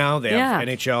Knights now. They have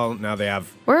NHL. Now they have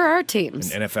Where are our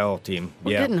teams? an NFL team.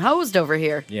 We're getting hosed over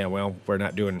here. Yeah, well, we're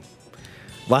not doing...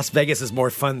 Las Vegas is more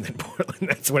fun than Portland.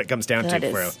 That's what it comes down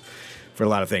to for a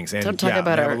lot of things. And Don't talk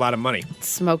about they have our a lot of money.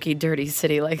 Smoky, dirty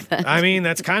city like that. I mean,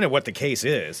 that's kind of what the case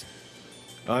is.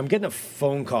 I'm getting a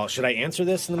phone call. Should I answer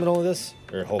this in the middle of this?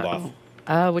 Or hold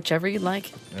off? Whichever you'd like.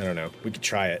 I don't know. We could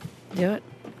try it. Do it.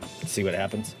 See what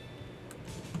happens.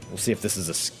 We'll see if this is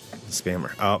a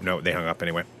spammer. Oh, no, they hung up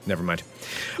anyway. Never mind.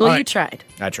 Well, All you right. tried.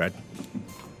 I tried.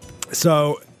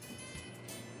 So,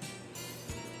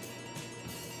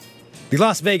 the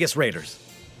Las Vegas Raiders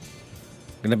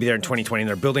are going to be there in 2020, and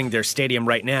they're building their stadium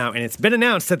right now. And it's been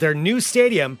announced that their new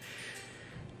stadium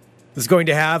is going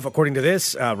to have, according to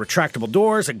this, retractable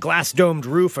doors, a glass-domed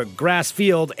roof, a grass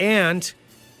field, and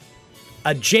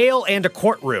a jail and a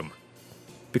courtroom.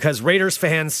 Because Raiders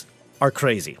fans are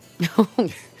crazy.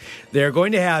 They're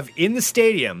going to have in the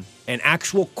stadium an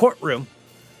actual courtroom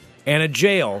and a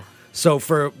jail. So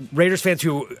for Raiders fans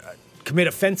who commit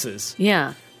offenses,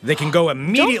 they can go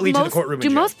immediately to the courtroom. Do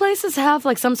most places have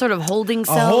like some sort of holding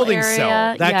cell? A holding area?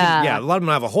 cell. A lot of them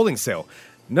have a holding cell,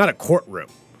 not a courtroom,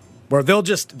 where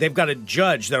they've got a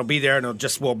judge that'll be there and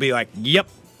will be like, yep.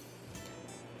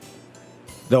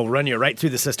 They'll run you right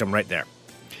through the system right there.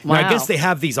 Wow. Now, I guess they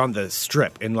have these on the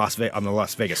Strip on the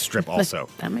Las Vegas Strip also.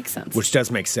 That makes sense. Which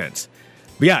does make sense.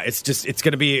 But yeah, it's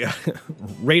going to be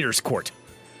Raiders Court.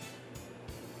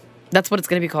 That's what it's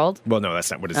going to be called? Well, no, that's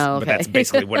not what it's. Oh, okay. But that's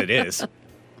basically what it is.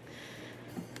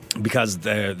 Because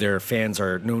their fans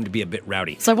are known to be a bit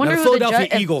rowdy. So I wonder now, the who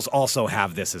Philadelphia Eagles also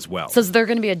have this as well. So is there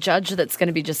going to be a judge that's going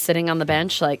to be just sitting on the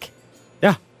bench, like,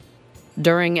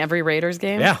 during every Raiders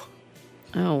game? Yeah.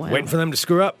 Oh, wow. Waiting for them to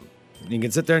screw up. You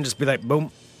can sit there and just be like, boom.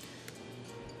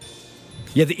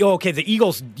 Yeah, the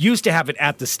Eagles used to have it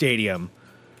at the stadium.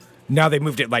 Now they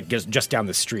moved it like just down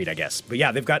the street, I guess. But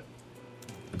yeah,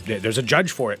 there's a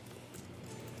judge for it.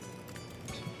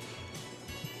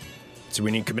 So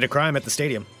when you commit a crime at the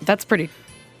stadium. That's pretty,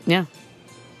 yeah.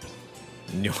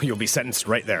 You'll be sentenced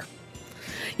right there.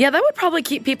 Yeah, that would probably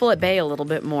keep people at bay a little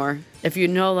bit more. If you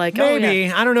know, like, maybe. oh,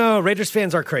 yeah. I don't know. Raiders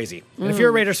fans are crazy. And if you're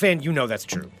a Raiders fan, you know that's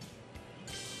true.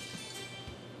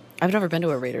 I've never been to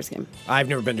a Raiders game. I've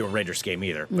never been to a Raiders game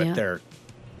either, but they're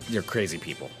crazy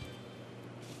people.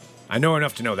 I know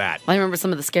enough to know that. I remember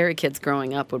some of the scary kids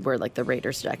growing up would wear, like, the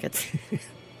Raiders jackets.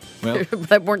 Well,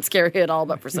 that weren't scary at all,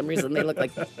 but for some reason they looked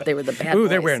like they were the bad boys.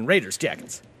 They're wearing Raiders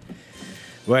jackets.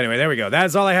 Well, anyway, there we go.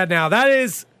 That's all I had now. That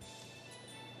is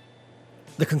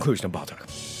the conclusion of Ball Talk.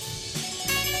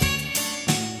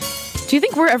 Do you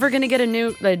think we're ever going to get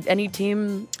any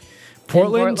team?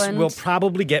 Portland will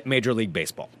probably get Major League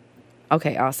Baseball.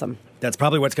 Okay, awesome. That's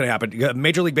probably what's going to happen.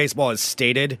 Major League Baseball has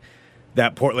stated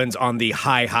that Portland's on the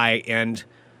high end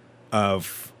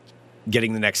of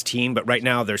getting the next team, but right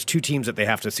now there's two teams that they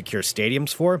have to secure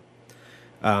stadiums for.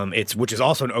 Which is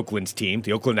also an Oakland team.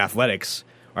 The Oakland Athletics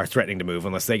are threatening to move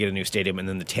unless they get a new stadium, and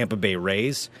then the Tampa Bay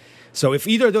Rays. So if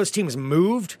either of those teams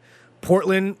moved,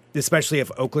 Portland, especially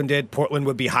if Oakland did, Portland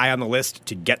would be high on the list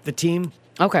to get the team.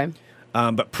 Okay.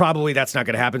 But probably that's not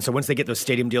going to happen. So once they get those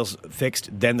stadium deals fixed,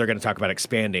 then they're going to talk about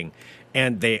expanding.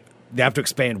 And they have to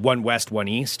expand one west, one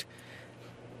east.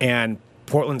 And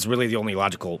Portland's really the only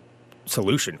logical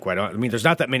solution, quite honestly. I mean, there's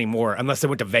not that many more, unless they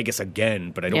went to Vegas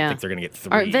again, but I don't think they're going to get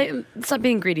three. Stop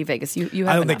being greedy, Vegas. You have I don't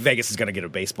enough. think Vegas is going to get a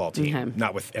baseball team,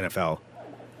 not with NFL.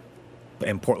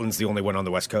 And Portland's the only one on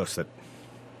the West Coast that,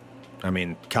 I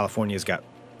mean, California's got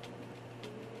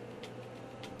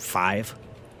 5.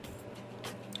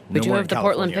 We do more have in the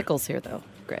Portland California. Pickles here, though,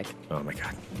 Greg. Oh, my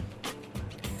God.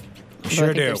 I Sure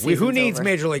think do. their Who season's needs over.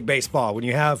 Major League Baseball when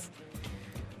you have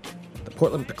the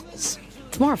Portland Pickles?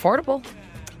 It's more affordable.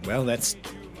 Well, that's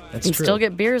You can true. still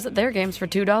get beers at their games for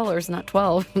 $2, not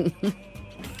 $12.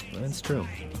 That's true.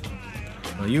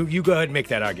 Well, you go ahead and make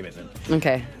that argument then.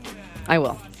 Okay, I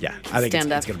will. Yeah, I think it's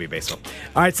Stand up. going to be baseball.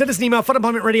 All right, send us an email,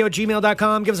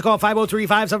 funemploymentradio@gmail.com. Give us a call,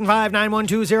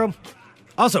 503-575-9120.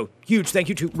 Also, huge thank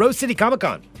you to Rose City Comic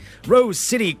Con. Rose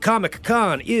City Comic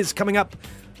Con is coming up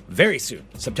very soon,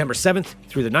 September 7th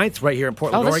through the 9th, right here in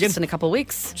Portland, that's Oregon. just in a couple of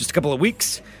weeks. Just a couple of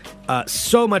weeks.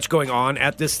 So much going on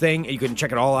at this thing. You can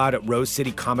check it all out at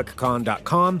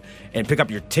rosecitycomiccon.com and pick up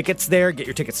your tickets there. Get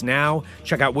your tickets now.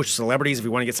 Check out which celebrities if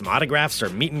you want to get some autographs or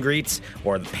meet and greets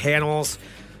or the panels.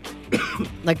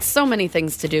 Like, so many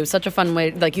things to do. Such a fun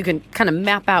way. Like, you can kind of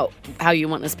map out how you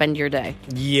want to spend your day.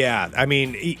 Yeah, I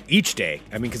mean, each day.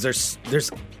 I mean, because there's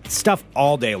stuff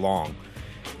all day long.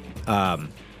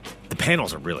 The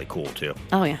panels are really cool, too.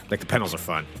 Oh, yeah. Like, the panels are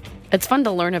fun. It's fun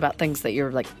to learn about things that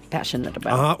you're, like, passionate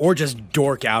about. Or just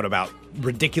dork out about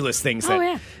ridiculous things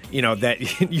that,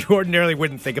 that you ordinarily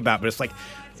wouldn't think about. But it's like,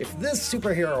 if this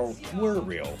superhero were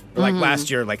real, or like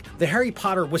last year, like the Harry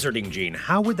Potter wizarding gene,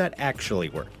 how would that actually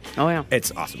work? Oh, yeah.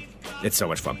 It's awesome. It's so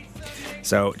much fun.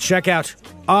 So check out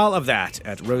all of that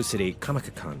at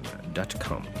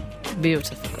rosecitycomiccon.com.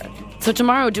 Beautiful, Greg. So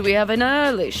tomorrow, do we have an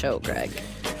early show, Greg?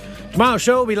 Tomorrow's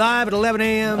show will be live at 11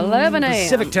 a.m. 11 a.m.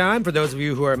 Pacific time. For those of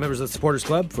you who are members of the Supporters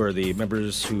Club, for the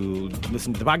members who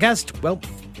listen to the podcast, well,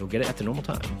 you'll get it at the normal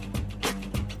time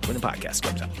when the podcast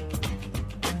comes out.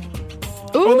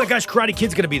 Ooh. Oh my gosh, Karate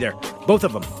Kid's going to be there. Both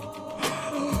of them.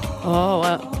 Oh,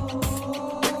 wow.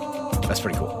 That's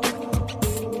pretty cool.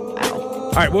 Ow.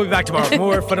 All right, we'll be back tomorrow with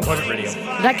more Fun Employment Radio. Did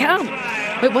that count?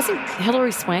 Wait, wasn't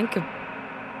Hilary Swank a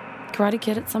Karate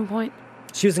Kid at some point?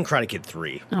 She was in Karate Kid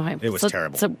 3. Oh, okay. It was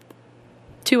terrible. So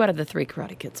 2 out of the 3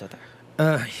 Karate Kids are there.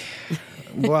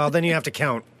 Well, then you have to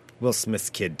count Will Smith's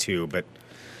kid, too.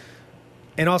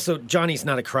 And also, Johnny's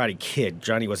not a Karate Kid.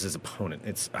 Johnny was his opponent.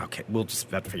 It's okay. We'll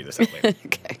just have to figure this out later.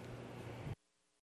 Okay.